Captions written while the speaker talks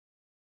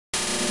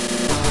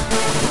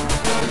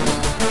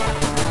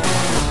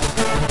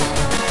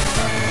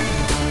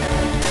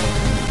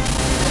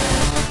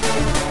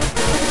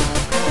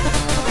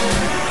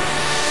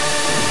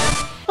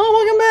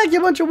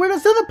bunch of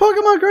weirdos to the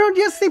Pokemon World.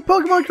 Yes, the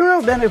Pokemon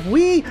World. Then if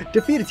we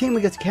defeat a team,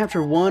 we get to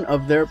capture one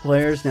of their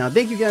players. Now,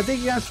 thank you guys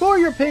for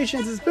your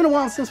patience. It's been a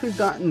while since we've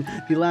gotten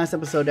the last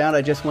episode out.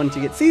 I just wanted to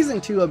get Season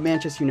 2 of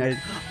Manchester United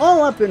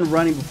all up and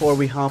running before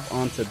we hop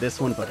onto this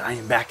one. But I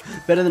am back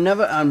better than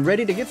ever. I'm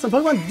ready to get some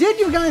Pokemon. Did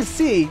you guys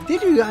see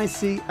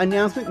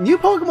announcement? New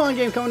Pokemon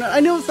game coming out. I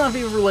know it's not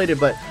FIFA related,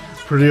 but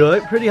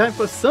pretty hype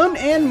for Sun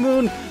and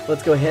Moon.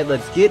 Let's go ahead,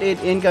 let's get it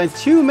in,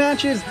 guys. 2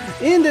 matches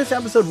in this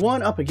episode.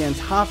 One up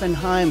against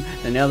Hoffenheim,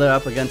 and now they're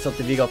up against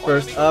Celta Vigo.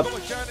 First up,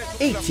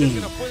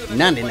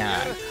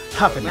 1899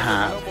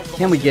 Hoffenheim.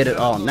 Can we get it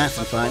all nice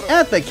and fine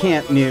at the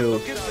Camp Nou?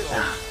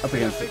 Up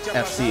against the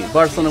FC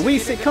Barcelona. We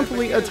sit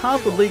comfortably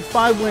atop the league.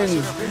 5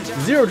 wins,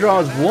 0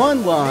 draws,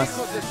 1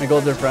 loss. A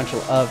goal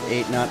differential of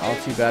 8. Not all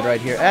too bad right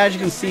here. As you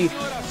can see,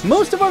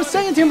 most of our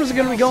second teamers are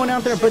going to be going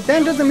out there, but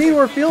that doesn't mean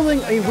we're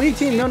fielding a weak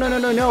team.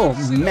 No.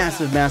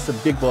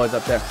 Massive big boys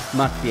up there.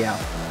 Maciel,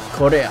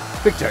 Correa,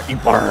 Victor,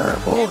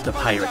 Ibarbo, the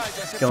Pirate.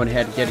 Going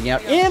ahead and getting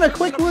out. And a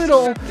quick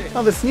little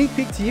of a sneak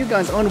peek to you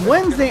guys. On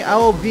Wednesday, I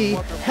will be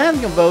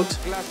having a vote,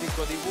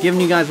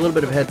 giving you guys a little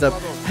bit of a heads up,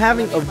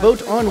 having a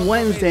vote on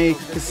Wednesday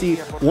to see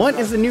what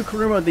is the new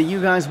career mode that you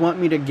guys want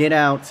me to get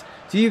out.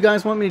 Do you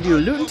guys want me to do a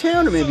Luton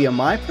Town, or maybe a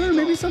My Player, or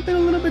maybe something a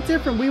little bit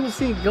different? We will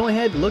see. Go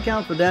ahead, look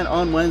out for that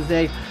on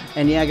Wednesday.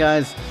 And yeah,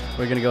 guys,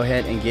 we're going to go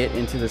ahead and get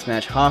into this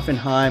match.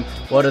 Hoffenheim,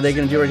 what are they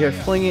going to do right here?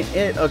 Flinging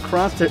it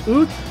across to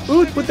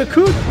Uth with the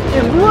Coot.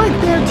 And right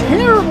there,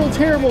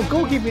 terrible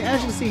goalkeeping.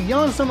 As you can see,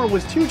 Jan Sommer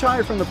was too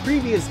tired from the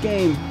previous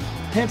game.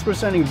 Hence, we're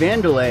sending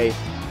Vandelay.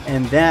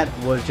 And that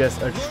was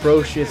just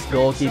atrocious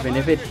goalkeeping.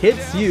 If it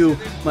hits you,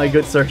 my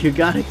good sir, you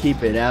got to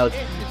keep it out.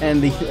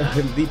 And the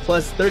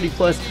plus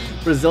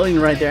 30+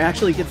 Brazilian right there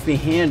actually gets the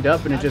hand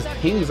up and it just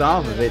pings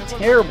off of it.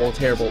 Terrible,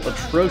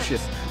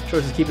 atrocious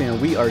keeping, and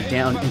we are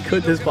down. And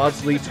could this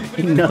possibly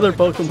be another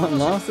Pokemon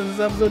lost in this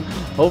episode?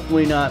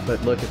 Hopefully not,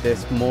 but look at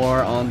this.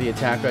 More on the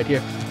attack right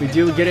here. We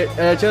do get it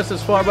just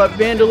as far, but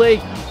Vandelay,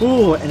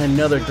 ooh, and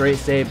another great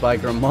save by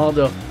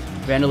Grimaldo.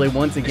 Vandelay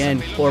once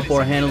again,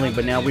 poor handling,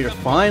 but now we are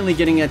finally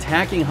getting an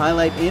attacking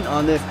highlight in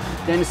on this.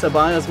 Dennis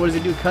Ceballos, what does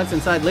he do? Cuts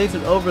inside, lays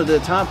it over the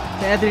top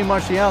to Anthony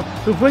Martial,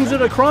 who brings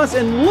it across,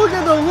 and look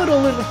at the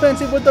little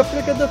defensive with the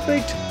flick of the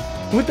feet.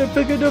 With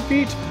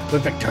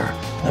Victor,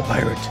 the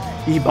Pirate,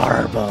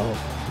 Ibarbo.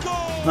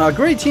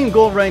 Great team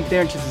goal right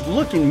there, just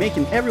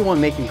making everyone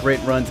making great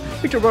runs.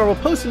 Victor Barbo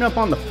posting up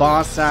on the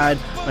far side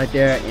right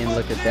there, and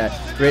look at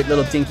that. Great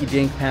little dinky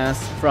dink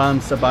pass from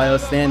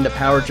Ceballos, then the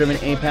power-driven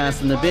A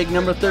pass, and the big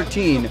number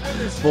 13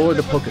 for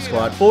the Poke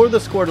Squad, for the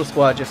Squirtle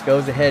Squad, just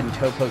goes ahead and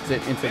toe pokes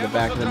it into the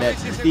back of the net.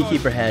 The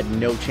keeper had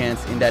no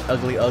chance in that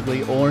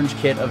ugly orange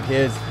kit of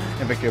his,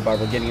 and Victor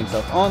Barbo getting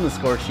himself on the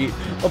score sheet.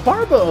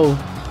 Barbo,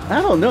 I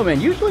don't know, man.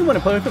 Usually when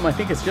I play with him, I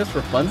think it's just for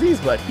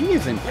funsies, but he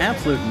is an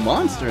absolute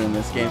monster in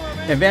this game.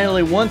 And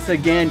Vandelay once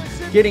again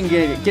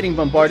getting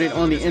bombarded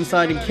on the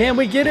inside. And can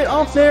we get it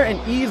off there? And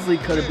easily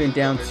could have been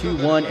down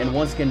 2-1. And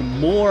once again,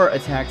 more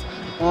attacks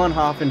on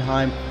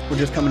Hoffenheim. We're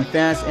just coming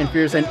fast and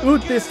fierce. And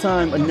this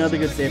time, another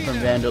good save from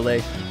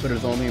Vandelay. But it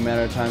was only a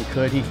matter of time.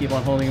 Could he keep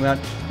on holding him out?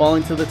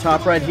 Falling to the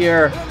top right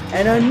here.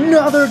 And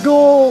another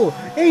goal!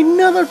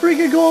 Another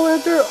freaking goal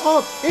after.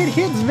 Oh, it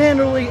hits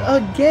Vandelay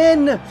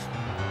again.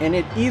 And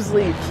it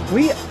easily,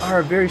 we are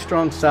a very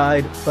strong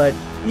side, but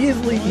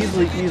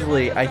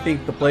easily, I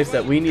think the place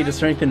that we need to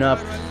strengthen up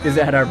is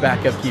at our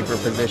backup keeper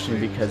position,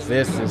 because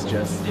this is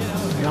just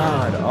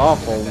god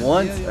awful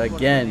once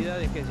again.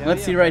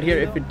 Let's see right here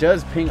if it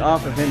does ping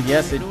off of him.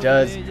 Yes, it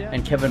does.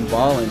 And Kevin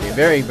Bolland, a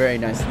very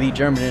nice lead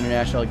German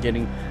international,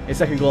 getting a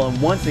second goal. And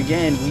once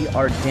again, we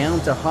are down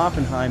to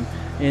Hoffenheim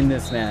in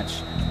this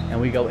match, and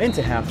we go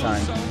into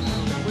halftime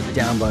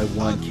down by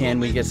 1.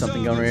 Can we get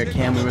something going right here?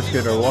 Can we risk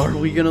it, or are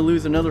we going to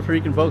lose another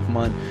freaking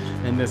Pokemon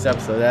in this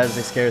episode? That is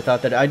a scary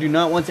thought that I do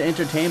not want to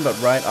entertain, but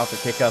right off the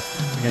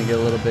kickoff, we're going to get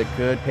a little bit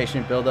good,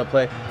 patient build-up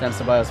play. Then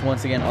Ceballos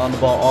once again on the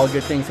ball. All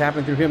good things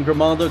happen through him.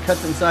 Grimaldo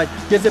cuts inside,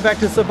 gets it back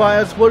to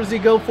Ceballos. What does he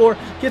go for?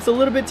 Gets a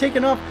little bit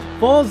taken off,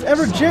 falls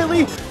ever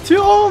gently to,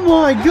 oh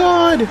my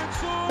god!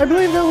 I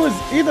believe that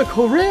was either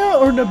Correa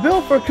or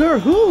Nabil Fakir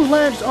who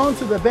latched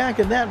onto the back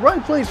of that.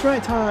 Right place,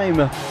 right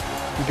time.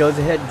 He goes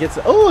ahead and gets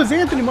it. Oh, it's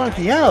Anthony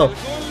Martial.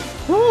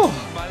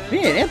 Oh,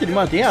 man, Anthony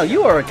Martial,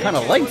 you are kind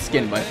of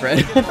light-skinned, my friend.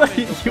 I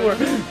thought you were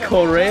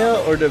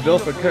Correa or Nabil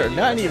Fakir.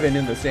 Not even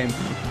in the same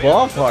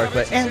ballpark,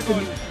 but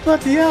Anthony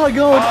Martial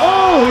going,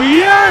 oh,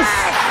 yes!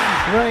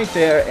 Right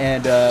there,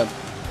 and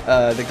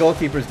the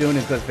goalkeeper's doing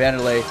his best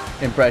Vandelay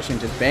impression,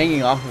 just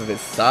banging off of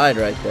his side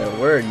right there.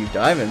 Where are you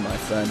diving, my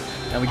son?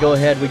 And we go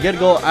ahead, we get a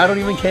goal. I don't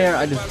even care.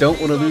 I just don't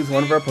want to lose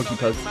one of our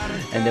Pokepokes.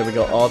 And there we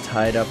go, all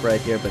tied up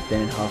right here. But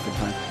then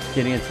Hoffenheim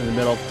getting into the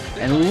middle.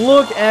 And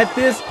look at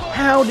this.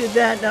 How did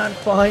that not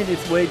find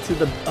its way to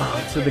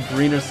the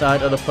greener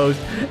side of the post?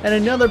 And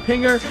another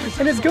pinger,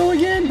 and it's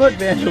going in. But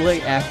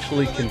Vandelay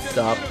actually can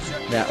stop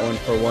that one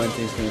for once.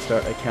 He's going to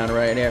start a counter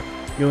right there.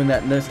 doing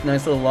that nice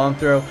little long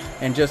throw,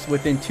 and just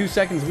within 2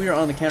 seconds we are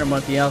on the counter.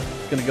 Montiel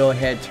gonna go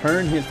ahead,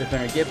 turn his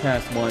defender, get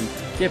past 1,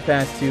 get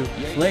past 2,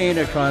 laying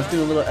across,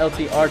 doing a little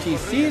LT-RT,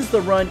 sees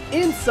the run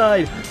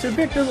inside to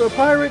Victor the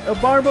Pirate, a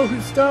Barbo who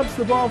stops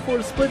the ball for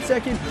a split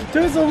second,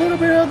 does a little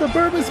bit of the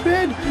bourbon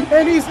spin,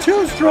 and he's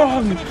too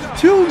strong,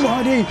 too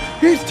muddy,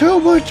 he's too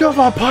much of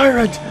a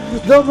pirate,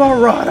 the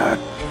Marauder,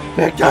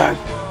 Victor,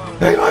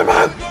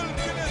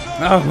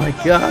 oh my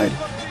god,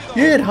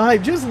 get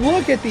hype, just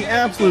look at the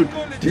absolute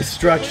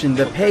destruction,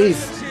 the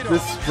pace, the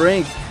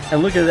strength,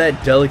 and look at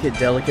that delicate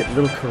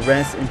little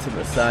caress into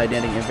the side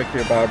netting, and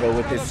Victor Barbo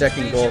with his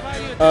second goal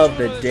of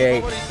the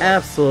day.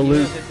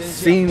 Absolute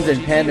scenes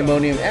and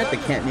pandemonium at the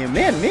Camp Nou.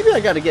 Man, maybe I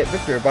gotta get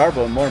Victor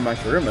Barbo more in my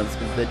career modes,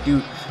 because that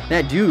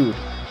dude,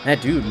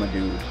 my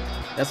dude.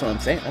 That's what I'm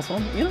saying. That's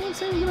what you know what I'm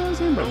saying. You know what I'm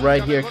saying. But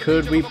right here,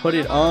 could we put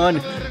it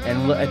on?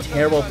 And a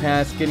terrible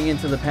pass getting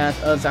into the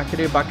path of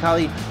Zakir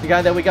Bakali, the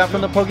guy that we got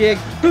from the Pogig,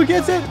 who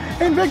gets it.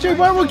 And Victor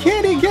Barbo,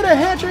 can he get a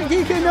hat trick?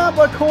 He cannot.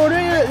 But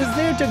Correa is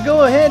there to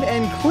go ahead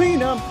and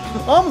clean up.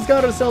 Almost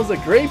got ourselves a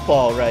great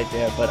ball right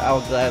there. But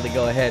I'll gladly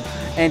go ahead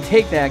and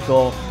take that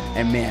goal.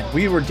 And man,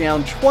 we were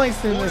down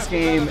twice in this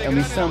game, and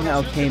we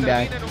somehow came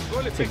back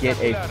to get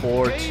a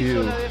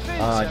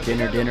 4-2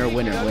 dinner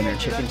winner,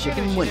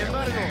 chicken winner.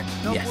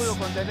 Yes.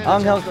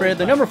 Angel Freire,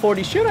 the number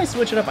 40. Should I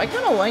switch it up? I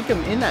kind of like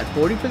him in that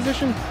 40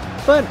 position,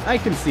 but I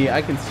can see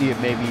it.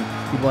 Maybe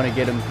you want to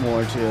get him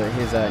more to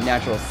his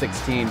natural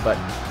 16. But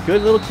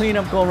good little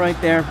cleanup goal right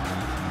there.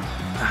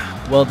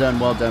 Well done,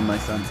 my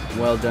sons.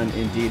 Well done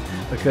indeed.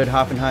 But could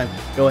Hoffenheim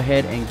go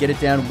ahead and get it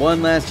down?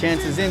 One last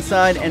chance is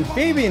inside, and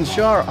Fabian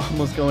Schär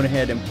almost going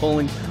ahead and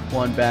pulling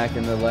one back,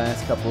 and the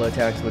last couple of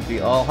attacks would be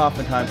all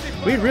Hoffenheim.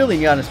 We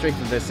really got to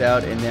straighten this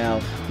out, and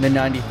now the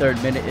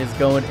 93rd minute is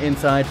going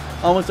inside.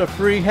 Almost a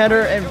free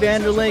header, and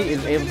Vanderlei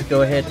is able to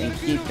go ahead and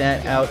keep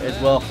that out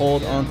as well.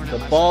 Hold on to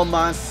the ball,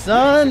 my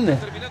son.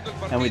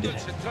 And we did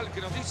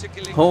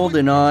it.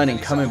 Holding on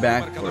and coming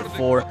back for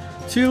a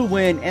 4-2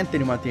 win.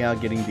 Anthony Martial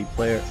getting the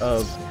player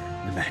of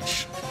the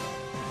match.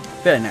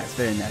 Very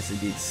nice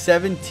indeed.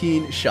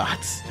 17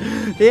 shots.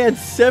 They had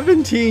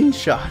 17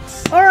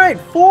 shots. All right,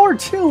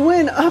 4-2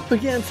 win up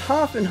against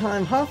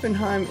Hoffenheim.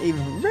 Hoffenheim, a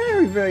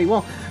very,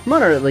 well,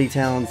 moderately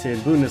talented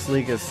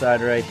Bundesliga side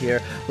right here.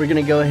 We're going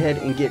to go ahead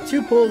and get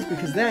 2 pulls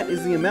because that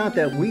is the amount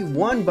that we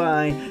won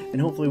by,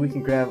 and hopefully we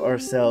can grab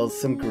ourselves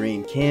some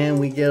green. Can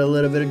we get a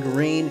little bit of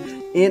green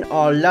in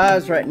our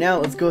lives right now?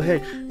 Let's go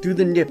ahead, do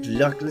the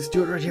Nuzlocke. Let's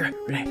do it right here.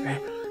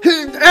 Right.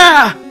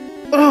 Ah!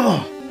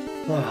 Oh,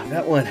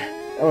 that one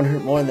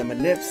hurt more than my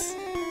nips.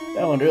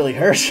 That one really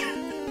hurt.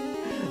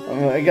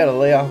 I gotta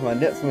lay off my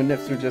nips. My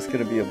nips are just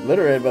gonna be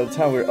obliterated by the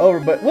time we're over.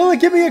 But will it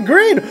give me a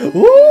green?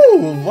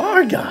 Ooh,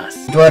 Vargas.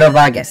 Eduardo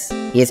Vargas.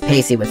 He is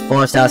pacey with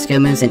 4-star skill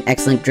moves and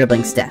excellent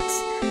dribbling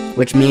stats,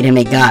 which made him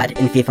a god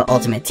in FIFA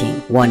Ultimate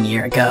Team 1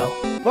 year ago.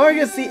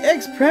 Vargas, the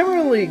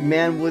ex-Premier League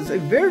man, was a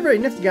very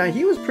nifty guy.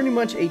 He was pretty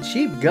much a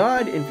cheap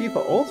god in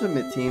FIFA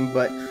Ultimate Team,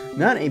 but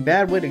not a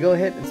bad way to go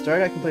ahead and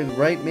start. I can play the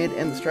right mid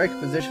and the striker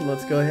position.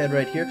 Let's go ahead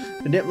right here.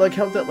 The nip luck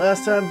helped out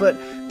last time, but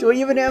do I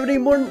even have any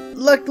more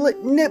luck,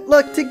 nip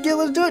luck to get?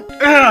 Let's do it.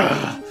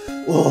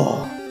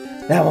 Oh,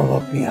 that one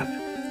woke me up.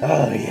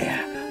 Oh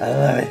yeah, I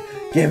love it.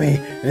 Give me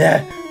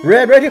that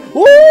red right here.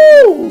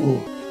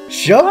 Woo!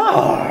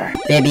 Schär!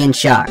 Fabian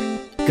Schär.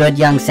 Good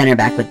young center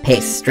back with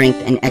pace,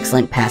 strength, and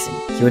excellent passing.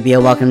 He would be a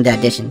welcomed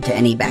addition to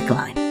any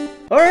backline.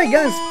 Alright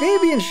guys,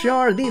 Fabian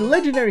Schär, the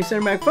legendary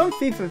center back from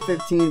FIFA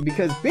 15,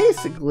 because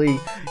basically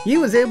he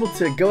was able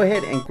to go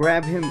ahead and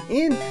grab him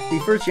in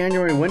the first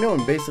January window,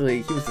 and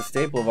basically he was the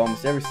staple of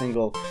almost every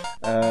single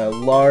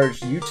large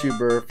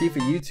YouTuber,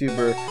 FIFA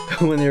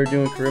YouTuber, when they were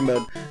doing career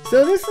mode.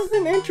 So this is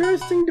an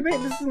interesting debate.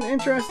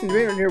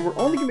 Right here. We're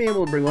only going to be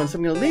able to bring one, so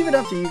I'm going to leave it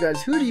up to you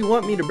guys. Who do you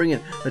want me to bring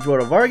in?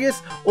 Eduardo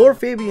Vargas or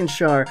Fabian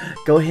Schär?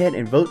 Go ahead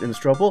and vote in the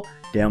struggle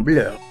down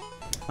below.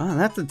 Oh,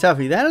 that's a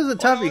toughie. That is a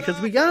toughie because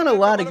we got a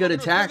lot of good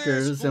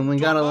attackers and we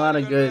got a lot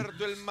of good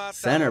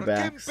center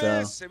backs.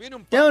 So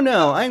don't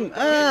know.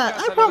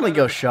 I'd probably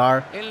go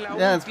Schär.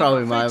 That's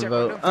probably my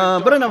vote.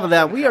 But enough of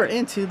that. We are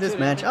into this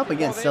match up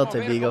against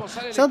Celta Vigo.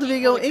 Celta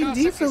Vigo, a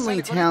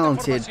decently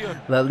talented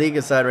La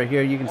Liga side right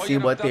here. You can see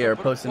what they are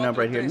posting up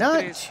right here.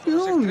 Not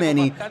too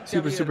many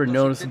super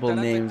noticeable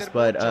names,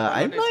 but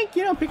I'd like,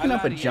 picking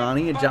up a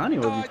Johnny. A Johnny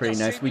would be pretty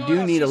nice. We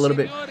do need a little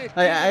bit.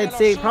 I'd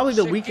say probably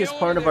the weakest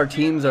part of our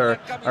teams are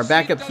our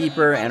backup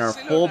keeper and our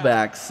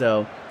fullbacks,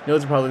 so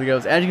those are probably the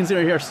goals. As you can see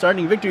right here,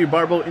 starting Victor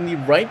Barbo in the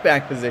right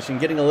back position,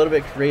 getting a little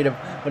bit creative,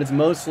 but it's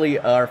mostly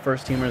our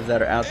first teamers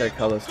that are out there.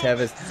 Carlos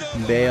Tevez,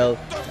 Bale,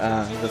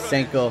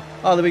 Vasenko,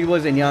 all the big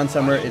boys, and Jan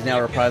Sommer is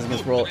now reprising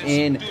his role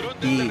in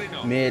the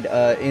mid,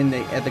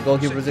 at the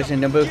goalkeeper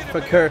position. Nabu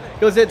Fakir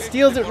goes it,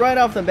 steals it right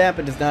off the bat,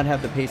 but does not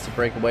have the pace to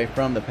break away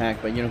from the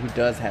pack. But who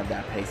does have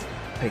that pace?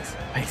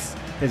 pace.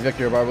 His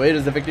Victor Barbo. It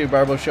is the Victor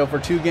Barbo show for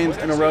 2 games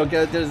in a row.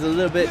 There's a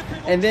little bit,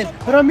 and then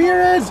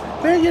Ramirez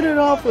banging it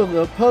off of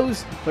the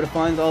post, but it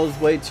finds all his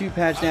way to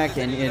Pachnak,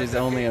 and it is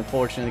only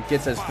unfortunate. It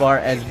gets as far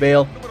as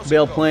Bale.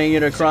 Bale playing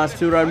it across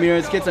to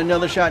Ramirez, gets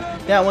another shot.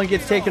 That one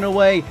gets taken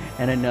away,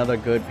 and another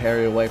good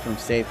parry away from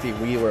safety.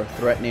 We were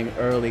threatening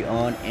early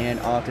on and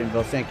often.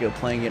 Velsenko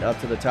playing it up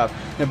to the top.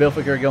 Now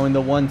Bilfiker going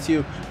the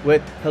 1-2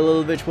 with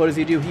Halilovic. What does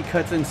he do? He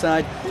cuts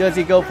inside. Does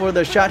he go for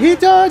the shot? He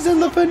does, and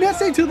the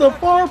finesse to the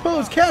far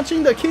post,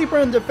 catching the keeper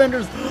and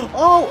defenders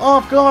all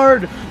off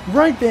guard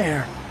right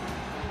there.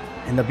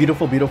 And the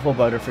beautiful, beautiful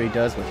Butterfree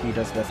does what he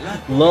does best,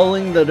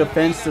 lulling the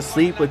defense to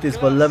sleep with his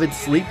beloved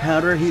sleep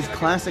powder, his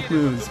classic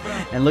moves.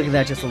 And look at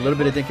that, just a little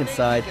bit of dink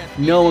inside.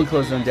 No one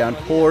closing him down.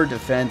 Poor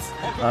defense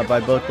by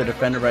both the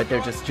defender right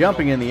there, just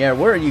jumping in the air.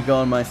 Where are you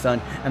going, my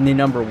son? And the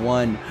number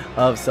 1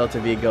 of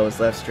Celta Vigo is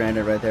left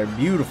stranded right there.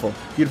 Beautiful,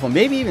 beautiful.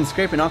 Maybe even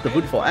scraping off the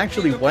bootiful.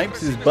 Actually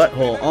wipes his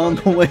butthole on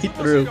the way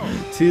through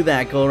to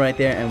that goal right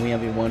there. And we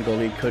have a 1 goal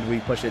lead. Could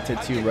we push it to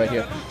 2 right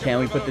here? Can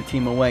we put the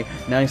team away?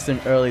 Nice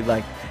and early,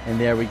 like. And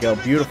there we go.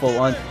 Beautiful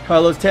on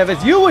Carlos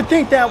Tevez. You would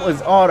think that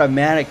was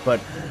automatic, but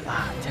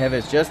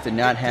Tevez just did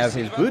not have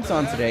his boots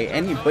on today.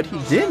 But he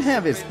did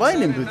have his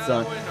fighting boots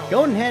on.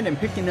 Going ahead and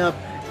picking up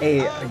a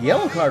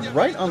yellow card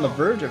right on the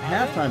verge of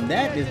halftime.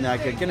 That is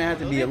not good. Gonna have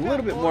to be a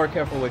little bit more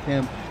careful with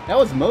him. That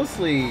was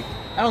mostly,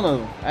 I don't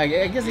know, I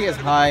guess he has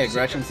high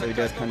aggression, so he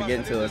does kind of get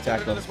into those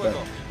tackles, but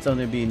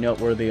something to be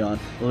noteworthy on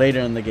later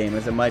in the game,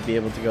 as it might be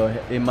able to go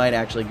ahead, it might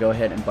actually go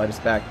ahead and bite us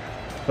back.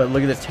 But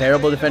look at this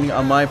terrible defending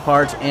on my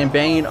part, and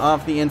banging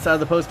off the inside of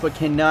the post, but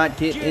cannot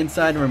get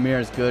inside.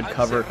 Ramirez, good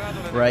cover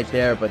right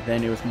there, but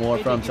then it was more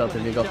from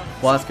Celta Vigo.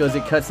 Wascos,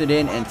 it cuts it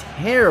in, and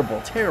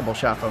terrible, terrible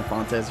shot from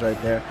Fontes right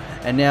there.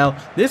 And now,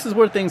 this is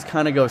where things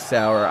kind of go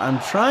sour. I'm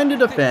trying to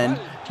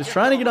defend, just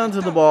trying to get onto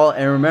the ball,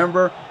 and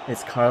remember,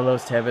 it's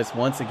Carlos Tevez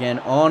once again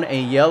on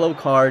a yellow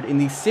card in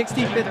the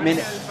 65th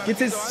minute. Gets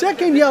his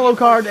 2nd yellow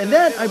card, and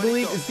that, I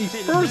believe, is the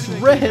first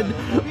red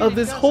of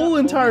this whole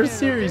entire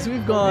series.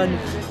 We've gone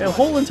a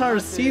whole entire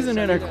season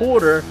and a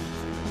quarter,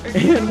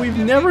 and we've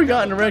never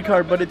gotten a red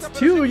card, but it's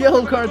 2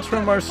 yellow cards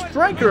from our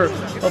striker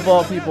of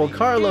all people,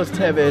 Carlos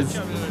Tevez.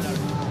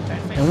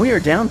 And we are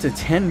down to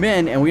 10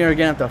 men, and we are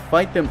going to have to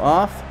fight them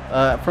off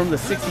from the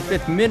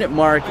 65th minute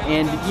mark.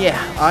 And yeah,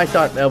 I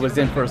thought that was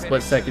in for a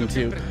split second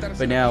too,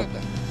 but now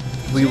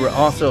we were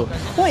also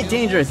quite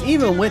dangerous,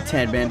 even with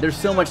 10 men. There's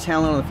so much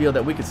talent on the field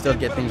that we could still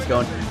get things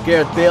going.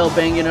 Gareth Bale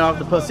banging it off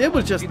the post. It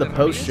was just the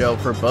post show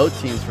for both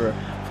teams for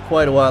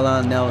quite a while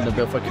on now. The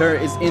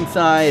Bilfiker is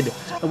inside.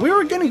 We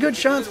were getting good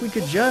shots. We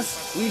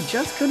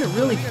just couldn't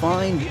really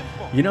find,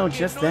 you know,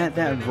 just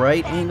that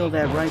right angle,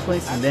 that right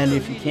place. And then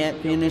if you can't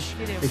finish,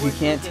 if you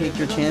can't take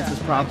your chances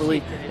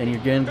properly, then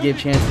you're going to give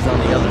chances on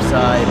the other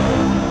side.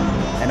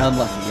 And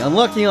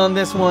unlucky on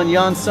this one.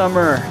 Jan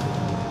Sommer,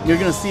 you're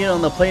going to see it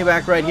on the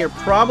playback right here,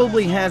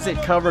 probably has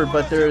it covered,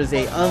 but there is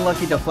a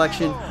unlucky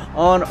deflection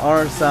on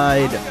our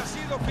side.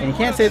 And you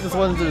can't say this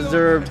wasn't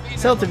deserved.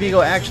 Celta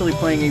Vigo actually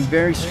playing a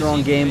very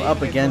strong game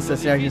up against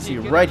us. Now you can see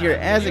right here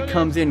as it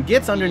comes in,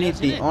 gets underneath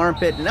the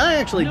armpit. And I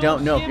actually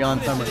don't know if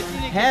Jan Sommer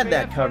had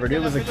that covered. It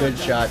was a good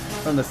shot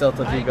from the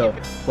Celta Vigo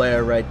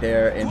player right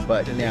there. And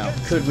but now,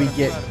 could we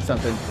get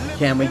something?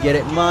 Can we get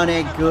it?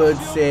 Mane, good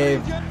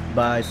save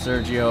by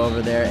Sergio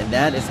over there. And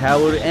that is how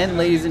it would end,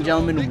 ladies and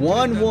gentlemen.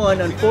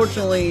 1-1,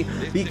 unfortunately,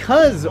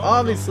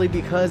 obviously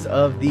because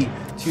of the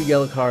 2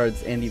 yellow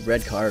cards and the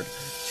red card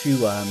to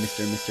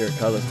Mr.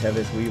 Carlos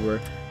Tevez. We were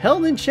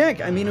held in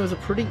check. I mean, it was a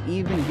pretty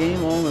even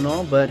game all in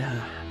all, but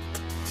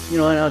you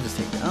know what, I'll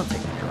take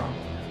the draw.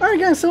 Alright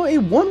guys, so a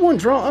 1-1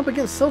 draw up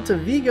against Celta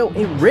Vigo,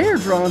 a rare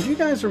draw. If you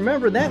guys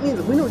remember, that means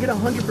that we don't get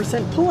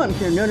 100% pull out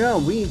here. No,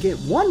 we get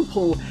 1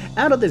 pull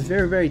out of this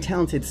very, very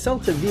talented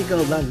Celta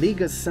Vigo La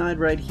Liga side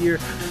right here.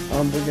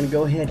 We're going to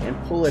go ahead and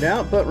pull it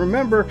out, but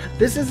remember,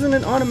 this isn't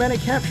an automatic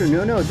capture.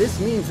 No,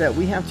 this means that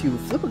we have to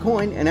flip a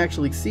coin and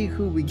actually see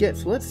who we get.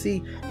 So let's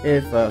see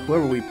if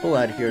whoever we pull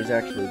out here is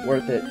actually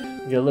worth it.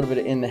 We get a little bit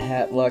of in the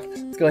hat luck.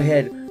 Let's go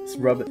ahead, let's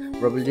rub a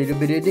little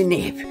bit of the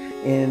nip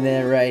in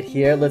there right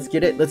here. Let's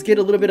get a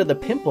little bit of the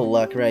pimple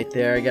luck right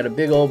there. I got a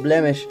big old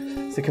blemish,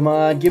 so come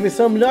on, give me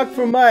some luck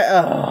for my,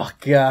 oh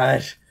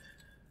gosh,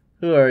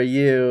 who are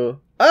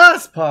you?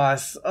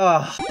 Aspas!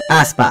 Oh.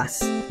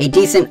 Aspas, a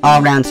decent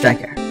all-round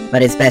striker,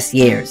 but his best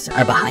years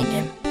are behind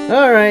him.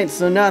 Alright,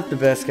 so not the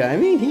best guy. I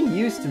mean, he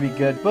used to be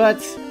good,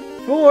 but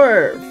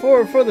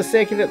for the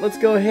sake of it, let's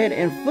go ahead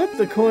and flip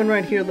the coin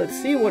right here. Let's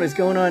see what is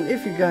going on.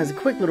 If you guys, a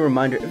quick little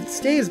reminder, if it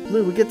stays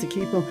blue, we get to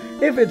keep him.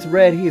 If it's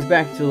red, he's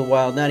back to the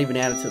wild, not even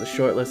added to the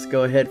short list.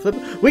 Go ahead, flip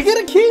it. We get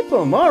to keep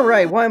him!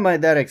 Alright, why am I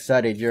that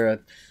excited? You're a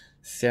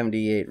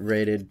 78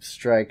 rated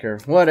striker.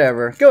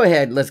 Whatever. Go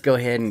ahead, let's go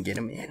ahead and get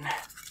him in.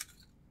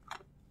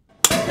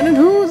 And then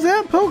who's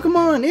that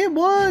Pokemon? It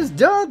was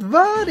Darth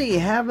Vader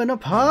having a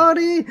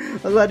party. I'm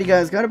glad you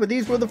guys got it, but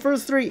these were the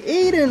first three.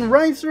 Aiden,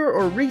 Reiser,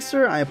 or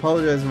Reeser. I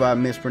apologize if I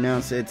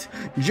mispronounce it.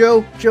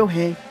 Joe,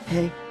 hey,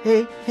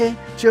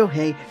 Joe,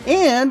 hey.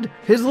 And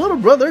his little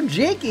brother,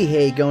 Jakey,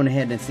 hey, going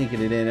ahead and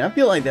sneaking it in. I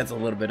feel like that's a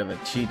little bit of a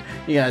cheat.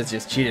 You guys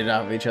just cheated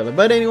off of each other.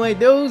 But anyway,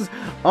 those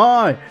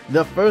are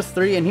the first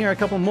three. And here are a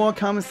couple more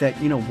comments that,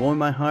 warm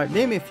my heart.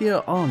 Made me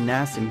feel all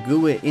nice and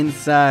gooey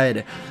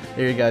inside.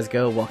 There you guys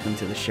go. Welcome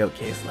to the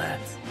showcase,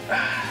 lads.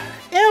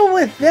 And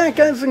with that,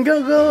 guys, I'm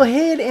gonna go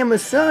ahead and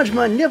massage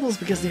my nipples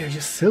because they're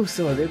just so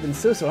sore. They've been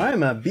so sore.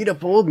 I'm a beat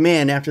up old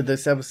man after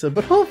this episode,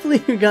 but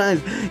hopefully you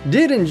guys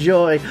did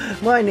enjoy.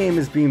 My name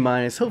is B-.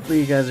 Hopefully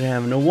you guys are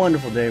having a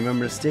wonderful day.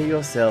 Remember to stay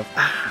yourself,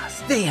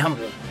 stay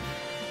humble,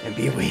 and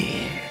be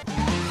weird.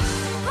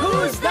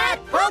 Who's that?